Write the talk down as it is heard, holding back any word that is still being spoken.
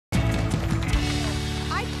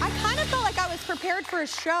I was prepared for a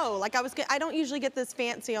show. Like I don't usually get this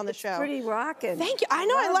fancy on the show. Pretty rockin'. Thank you. I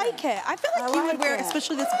know, I like it. I feel like you would wear,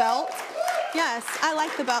 especially this belt. Yes, I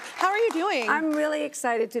like the belt. How are you doing? I'm really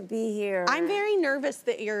excited to be here. I'm very nervous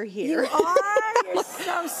that you're here. You are? You're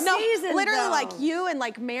so seasoned, No, literally, though. like you and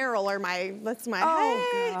like Meryl are that's my, oh,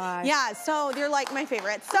 hey. gosh. Yeah, so they're like my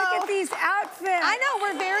favorites. So, look at these outfits. I know,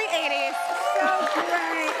 we're very 80s. So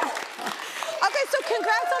great. Okay, so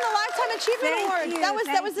congrats on the Lifetime Achievement Award.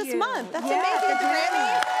 That was this month. That's amazing. At the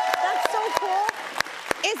Grammys. That's so cool.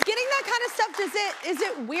 Is getting that kind of stuff, is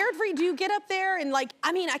it weird for you? Do you get up there and like,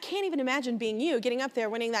 I mean, I can't even imagine being you, getting up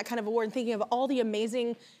there, winning that kind of award and thinking of all the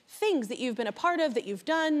amazing things that you've been a part of, that you've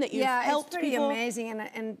done, that you've helped people. Yeah, it's pretty amazing,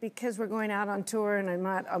 and because we're going out on tour and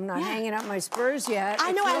I'm not hanging out my spurs yet.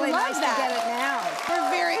 I know, it's really I love nice that. to get it now.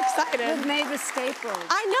 We're very excited. With Mavis Staples.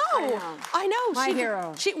 I know. My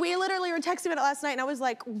hero. We literally were texting about it last night, and I was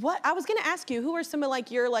like, what? I was gonna ask you, who are some of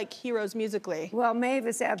like your like heroes musically? Well,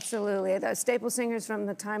 Mavis, absolutely. The staple singers from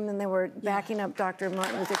the time when they were backing up Dr.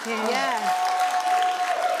 Martin Luther King. Yeah.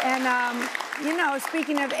 And, you know,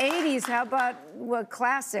 speaking of 80s, how about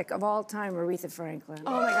classic of all time, Aretha Franklin?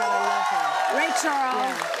 Oh, my God, I love her. Ray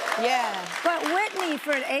Charles. Yeah. But Whitney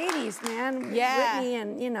for the 80s, man. Yeah. Whitney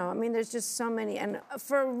and, you know, I mean, there's just so many. And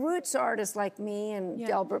for roots artists like me and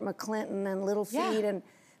Delbert McClinton and Little Feat and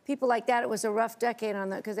people like that, it was a rough decade on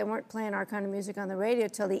because they weren't playing our kind of music on the radio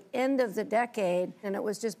till the end of the decade. And it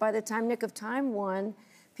was just by the time Nick of Time won,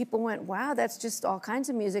 people went, wow, that's just all kinds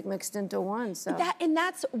of music mixed into one. So and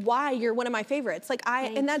that's why you're one of my favorites. Like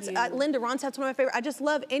Linda Ronstadt's one of my favorites. I just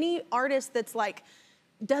love any artist that's like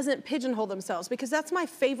doesn't pigeonhole themselves, because that's my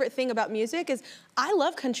favorite thing about music is I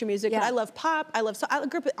love country music, but I love pop. I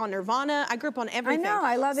grew up on Nirvana. I grew up on everything. I know,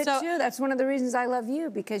 I love it too. That's one of the reasons I love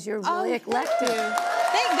you, because you're really eclectic.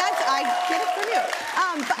 I get it from you.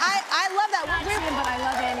 But I love that. But I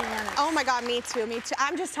love Annie Lennox. Oh my God, me too, me too.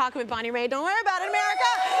 I'm just talking with Bonnie Raitt. Don't worry about it, America.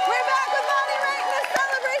 We're back with Bonnie Raitt in a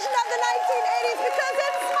celebration of the 1980s because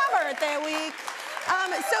it's my birthday week.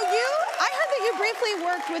 I heard that you briefly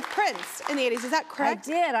worked with Prince in the 80s. Is that correct?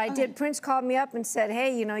 I did. Prince called me up and said,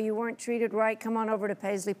 hey, you know, you weren't treated right. Come on over to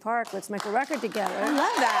Paisley Park. Let's make a record together. I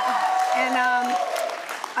love that. And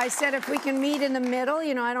I said, if we can meet in the middle,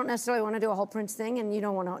 you know, I don't necessarily want to do a whole Prince thing, and you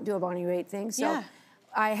don't want to do a Bonnie Raitt thing. So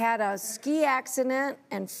I had a ski accident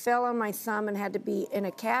and fell on my thumb and had to be in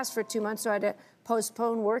a cast for 2 months, so I had to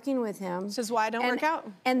postpone working with him. This is why I don't work out.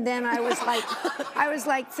 And then I was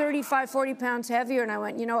like 35, 40 pounds heavier, and I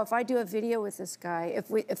went, you know, if I do a video with this guy,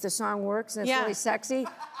 if the song works and it's really sexy,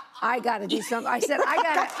 I gotta do something. I said,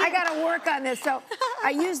 I gotta work on this. So I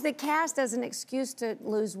used the cast as an excuse to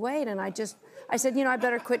lose weight, and I said, you know, I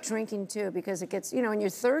better quit drinking too, because it gets, you know, in your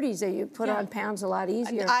 30s, you put on pounds a lot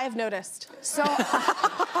easier. I have noticed. So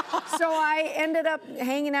I ended up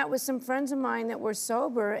hanging out with some friends of mine that were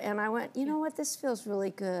sober, and I went, you know what, this feels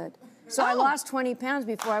really good. So I lost 20 pounds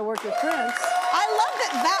before I worked with Prince. I love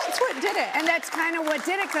that. That's what did it. And that's kind of what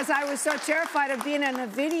did it, because I was so terrified of being in a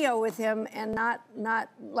video with him and not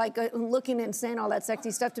like looking and saying all that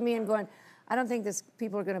sexy stuff to me and going, I don't think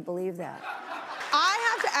people are going to believe that. I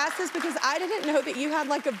have to ask this because I didn't know that you had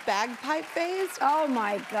like a bagpipe phase. Oh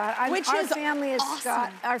my God! Our family is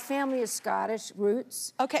awesome. Our family is Scottish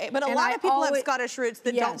roots. Okay, but a lot of people have Scottish roots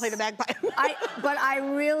that don't play the bagpipe. But I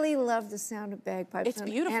really love the sound of bagpipes. It's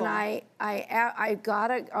beautiful. And I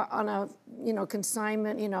got it on a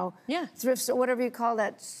consignment, thrift store, whatever you call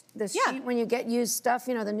that, the sheet when you get used stuff,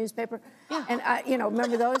 the newspaper. Yeah. And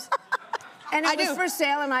remember those? And it was for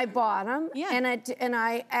sale, and I bought them. Yeah. And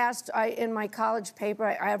I asked, in my college paper,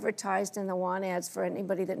 I advertised in the want ads for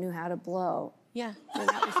anybody that knew how to blow. Yeah.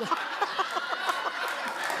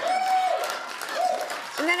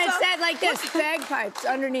 And then it said like this, bagpipes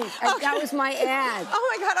underneath. That was my ad.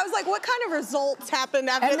 Oh my God, I was like, what kind of results happened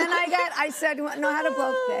after that? And then I said, know how to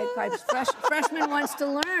blow bagpipes. Freshman wants to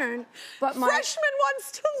learn, but freshman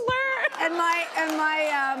wants to learn. And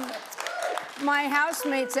my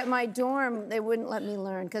housemates at my dorm, they wouldn't let me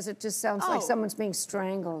learn because it just sounds like someone's being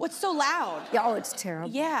strangled. What's so loud? Yeah, oh, it's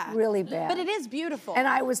terrible. Yeah. Really bad. But it is beautiful. And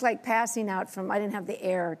I was like passing out I didn't have the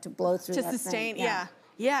air to blow through that thing. To sustain,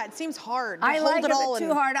 yeah, it seems hard. I like it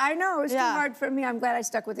too hard. I know, it was too hard for me. I'm glad I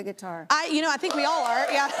stuck with the guitar. I think we all are,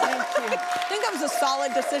 yeah. Thank you. I think that was a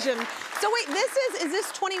solid decision. So wait, is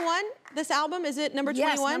this 21? This album, is it number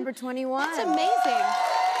 21? Yes, number 21. That's amazing.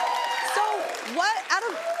 So out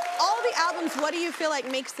of all the albums, what do you feel like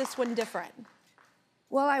makes this one different?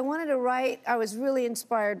 Well, I wanted to write, I was really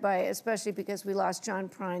inspired by it, especially because we lost John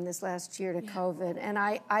Prine this last year to COVID. And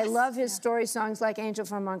I love his story songs like Angel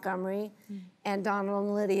from Montgomery and Donald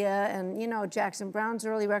and Lydia and, you know, Jackson Browne's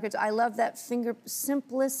early records. I love that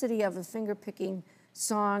simplicity of a finger-picking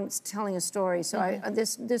song telling a story. So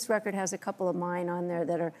this record has a couple of mine on there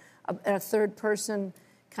that are a third-person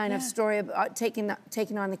kind of story about taking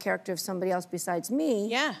on the character of somebody else besides me.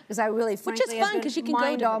 Yeah. Because I really, frankly, which is fun because you can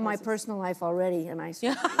mind go all my personal life already, and I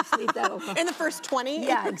leave that alone. In the first 20.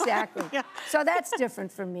 Yeah, exactly. So that's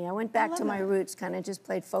different from me. I went back to my roots, kind of just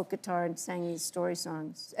played folk guitar and sang these story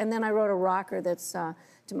songs. And then I wrote a rocker that's to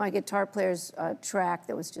my guitar player's track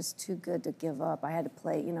that was just too good to give up. I had to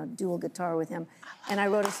play, you know, dual guitar with him. And I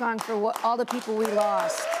wrote a song for all the people we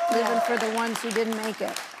lost, living for the ones who didn't make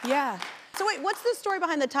it. Yeah. So wait, what's the story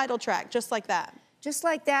behind the title track, Just Like That? Just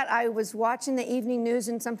Like That, I was watching the evening news,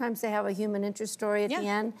 and sometimes they have a human interest story at the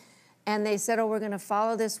end, and they said, oh, we're gonna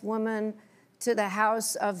follow this woman to the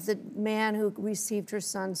house of the man who received her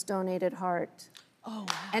son's donated heart. Oh,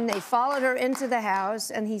 wow. And they followed her into the house,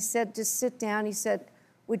 and he said, just sit down. He said,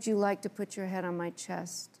 would you like to put your head on my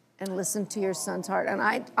chest and listen to your son's heart? And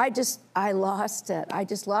I lost it. I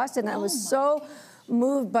just lost it, and I was so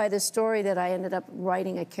moved by the story that I ended up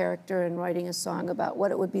writing a character and writing a song about what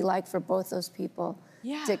it would be like for both those people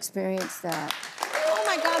to experience that. Oh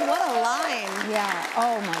my God, what a line. Yeah,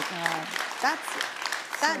 oh my God.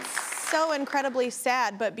 That's so incredibly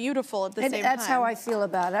sad, but beautiful at the same time. That's how I feel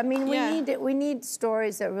about it. I mean, we need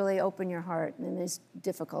stories that really open your heart in these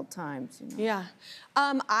difficult times. You know? Yeah.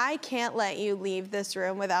 I can't let you leave this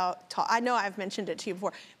room without I know I've mentioned it to you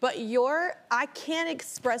before, but I can't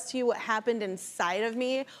express to you what happened inside of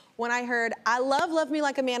me when I heard, I love Me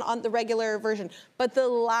Like a Man on the regular version, but the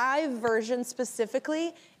live version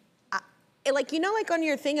specifically, like, you know, like on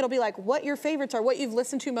your thing, it'll be like what your favorites are, what you've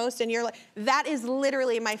listened to most, and you're like, that is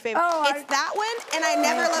literally my favorite. It's that one, and I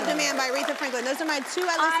Never Loved a Man by Aretha Franklin. Those are my two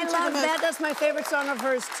I listen to the most. That. That's my favorite song of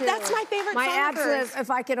hers, too. That's my favorite song of hers. If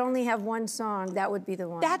I could only have one song, that would be the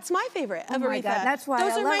one. That's my favorite of Aretha. My God, that's why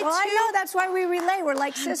Those are my two. Well, I know, that's why we relate. We're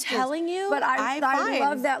like sisters. I'm telling you, but I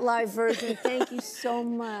love that live version. Thank you so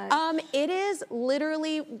much. It is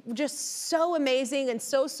literally just so amazing and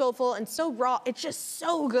so soulful and so raw. It's just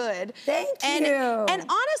so good. Thank you. And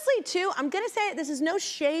honestly, too, I'm gonna say it, this is no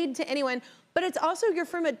shade to anyone, but it's also, you're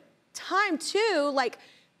from a time, too, like,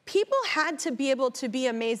 people had to be able to be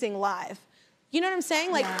amazing live. You know what I'm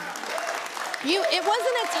saying? Like, it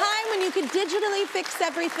wasn't a time when you could digitally fix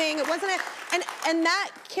everything. It wasn't and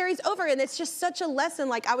that carries over, and it's just such a lesson.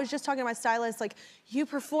 Like, I was just talking to my stylist, like, you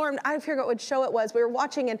performed, I forget what show it was, we were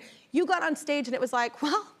watching, and you got on stage, and it was like,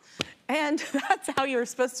 well, and that's how you were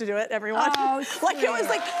supposed to do it, everyone. Oh, like, it was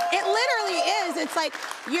like, it literally is. It's like,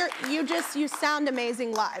 you sound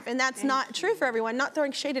amazing live. And that's not true for everyone, not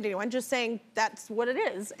throwing shade at anyone, just saying that's what it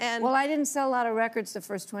is. And well, I didn't sell a lot of records the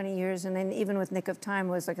first 20 years, and then even with Nick of Time,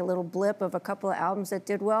 it was like a little blip of a couple of albums that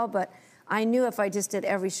did well, but I knew if I just did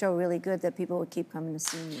every show really good that people would keep coming to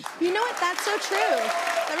see me. You know what, that's so true.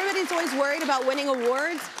 Everybody's always worried about winning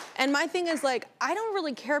awards. And my thing is, like, I don't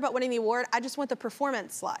really care about winning the award. I just want the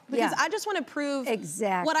performance slot. Because I just want to prove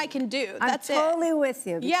what I can do. That's it. I'm totally with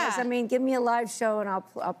you. Because, I mean, give me a live show and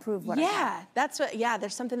I'll prove what I can. That's what,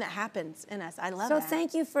 there's something that happens in us. I love that. So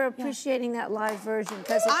thank you for appreciating that live version.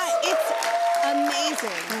 Because it's amazing.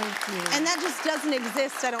 Thank you. And that just doesn't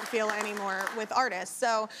exist, I don't feel, anymore with artists.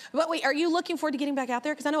 So, but wait, are you looking forward to getting back out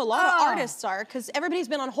there? Because I know a lot of artists are, because everybody's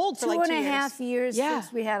been on hold for like 2 years. 2.5 years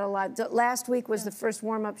since we had a live. Last week was the first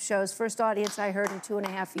warm-up shows, first audience I heard in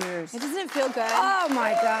 2.5 years. Doesn't it feel good? Oh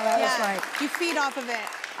my God, I was like... You feed off of it.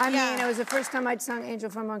 I mean, it was the first time I'd sung Angel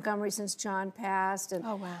from Montgomery since John passed, and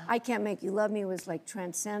I Can't Make You Love Me was like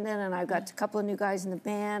transcendent, and I got a couple of new guys in the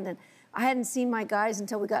band, and I hadn't seen my guys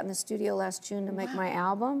until we got in the studio last June to make my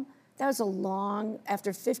album. That was a long,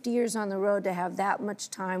 after 50 years on the road, to have that much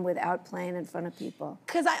time without playing in front of people.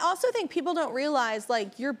 Because I also think people don't realize,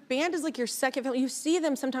 like, your band is like your second family. You see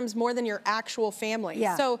them sometimes more than your actual family.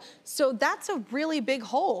 Yeah. So that's a really big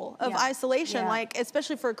hole of isolation, like,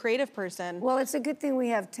 especially for a creative person. Well, it's a good thing we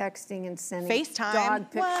have texting and sending FaceTime. dog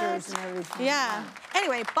pictures and everything. Yeah.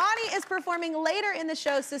 Anyway, Bonnie is performing later in the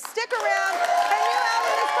show, so stick around. Her new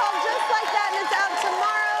album is called Just Like That, and it's out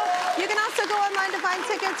tomorrow. You can also go online to find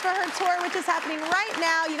tickets for her tour, which is happening right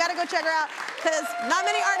now. You gotta go check her out, because not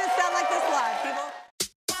many artists sound like this live, people.